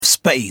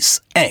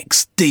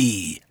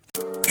SPACExDEE.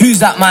 Who's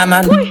that, my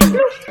man?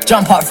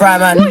 Jump up, fry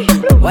man.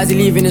 Why is he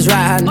leaving his right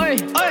hand?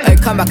 Hey,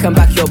 come back and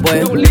back your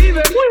boy.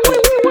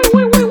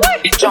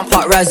 Jump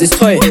up, rise this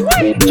toy.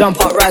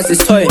 Jump up, rise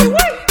this toy.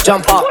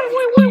 Jump up.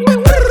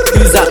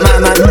 Who's that, my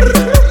man?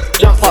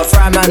 Jump up,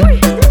 fry man.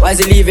 Why is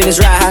he leaving his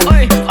right hand?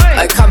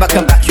 Hey, come back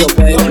and back your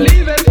boy.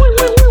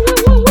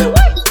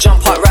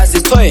 Jump up, rise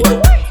this toy.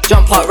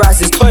 Jump up, rise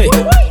this toy.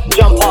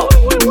 Jump up.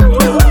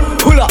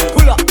 Pull up,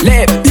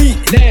 let it beat.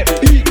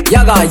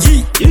 Yaga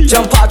yeet.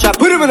 Jump out, try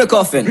put him in a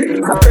coffin.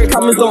 I pray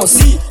cameras don't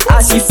see.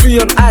 I see free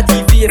on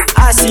ITV. If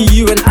I see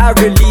you and I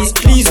release,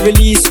 please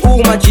release all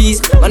my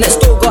G's. My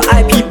next door got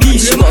IPP.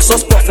 She got a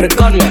soft spot for the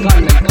gunman.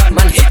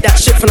 Man hit that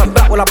shit from the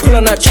back when I pull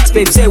on her chicks,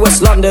 babe. Say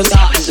West London.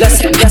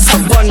 Let's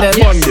have fun them.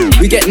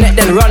 We get net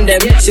then run them.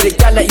 See the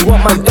gal that you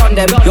want, man done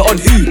them. You're on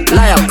who?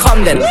 Liar,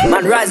 come then.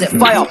 Man rise it,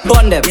 fire,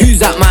 burn them. Who's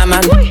that, my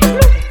man?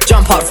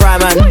 Jump up, fry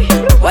man.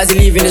 Why is he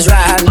leaving his right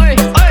hand?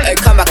 Hey,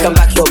 come back and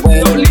back your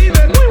boy.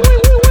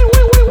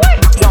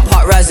 Jump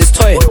up, rise this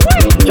toy.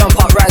 Jump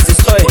up, rise this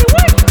toy.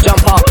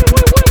 Jump up.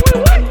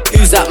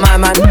 Who's that, my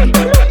man?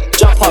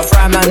 Jump up,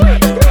 fry man.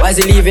 Why is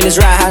he leaving his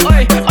right hand?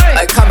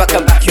 Hey, come back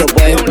and back your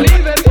boy.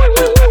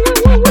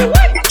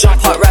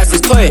 Jump up, rise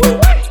this toy.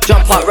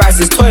 Jump up, rise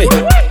this toy.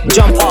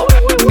 Jump up.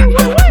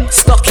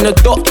 Stuck in a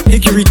dot,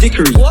 hickory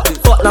dickory.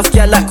 Got enough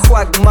gal like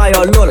Quagmire,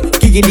 lol.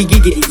 Giggity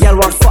giggity, gal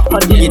want fuck my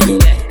diggity.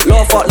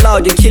 Laugh out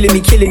loud, you're killing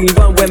me.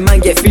 Run when man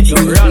get fidgety.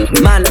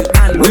 Man,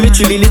 we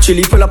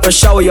literally pull up and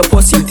shower your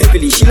pussy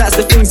typically. She likes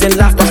the things in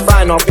life, that's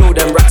fine. I'll build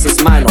them racks,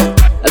 it's mine.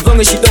 As long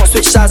as she don't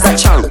switch sides that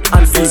channel,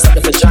 and freeze at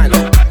the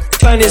vagina.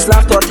 Turn his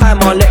life to a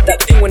timer, let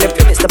that thing when they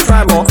pin it's the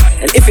primer.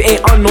 And if it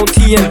ain't unknown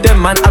T and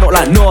them, man, I don't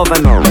like no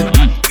other no.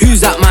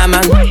 Who's that, my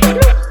man?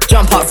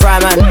 Jump up, fry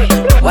man.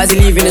 Why is he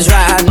leaving his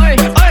right hand?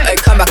 Hey,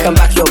 come back and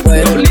back your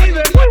boy.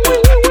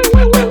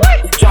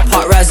 Jump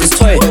up, rise this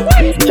toy.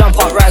 Jump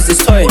up, rise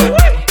this toy.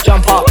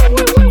 Jump up.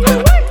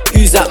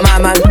 Who's that, my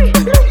man?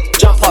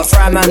 Jump up,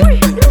 fry man.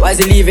 Why is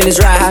he leaving his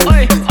right hand?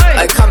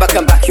 Hey, come back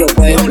and back your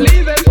boy.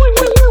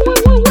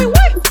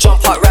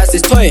 Jump up, rise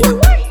this toy.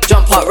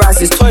 Jump up, rise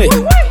this toy.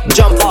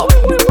 Jump up.